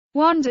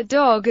Wonder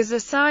Dog is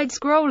a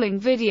side-scrolling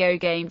video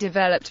game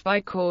developed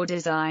by Core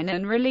Design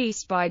and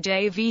released by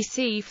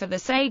JVC for the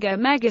Sega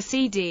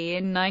Mega-CD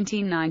in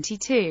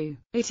 1992.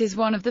 It is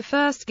one of the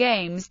first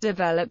games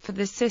developed for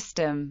the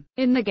system.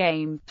 In the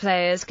game,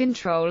 players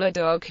control a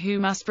dog who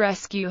must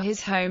rescue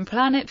his home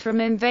planet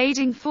from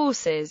invading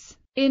forces.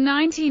 In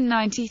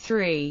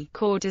 1993,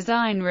 Core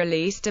Design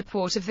released a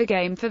port of the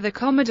game for the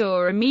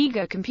Commodore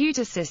Amiga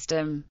computer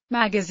system.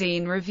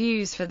 Magazine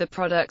reviews for the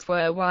product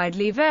were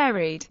widely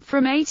varied,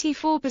 from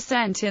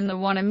 84% in the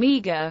One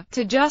Amiga,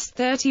 to just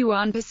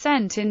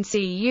 31% in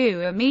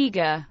CU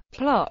Amiga.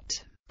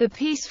 Plot: the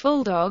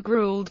peaceful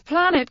dog-ruled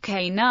planet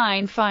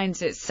K9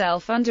 finds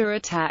itself under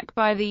attack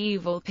by the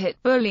evil Pit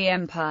Bully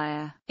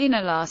Empire. In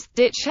a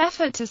last-ditch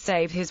effort to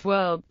save his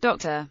world,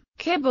 Dr.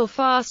 Kibble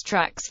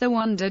fast-tracks the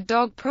Wonder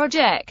Dog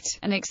project,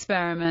 an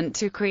experiment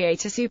to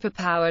create a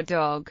superpowered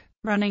dog.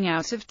 Running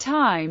out of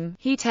time,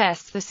 he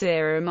tests the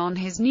serum on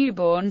his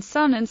newborn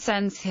son and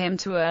sends him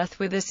to Earth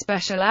with a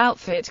special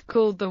outfit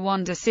called the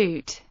Wonder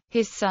Suit.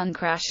 His son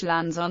crash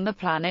lands on the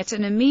planet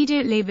and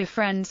immediately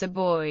befriends a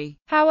boy.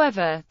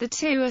 However, the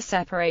two are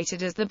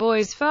separated as the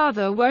boy's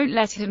father won't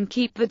let him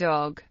keep the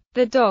dog.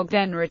 The dog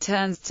then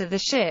returns to the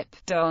ship,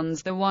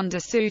 dons the Wonder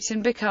Suit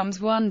and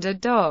becomes Wonder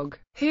Dog,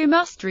 who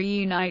must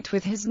reunite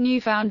with his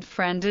newfound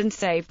friend and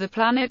save the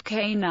planet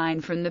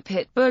K9 from the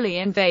Pit Bully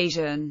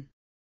invasion.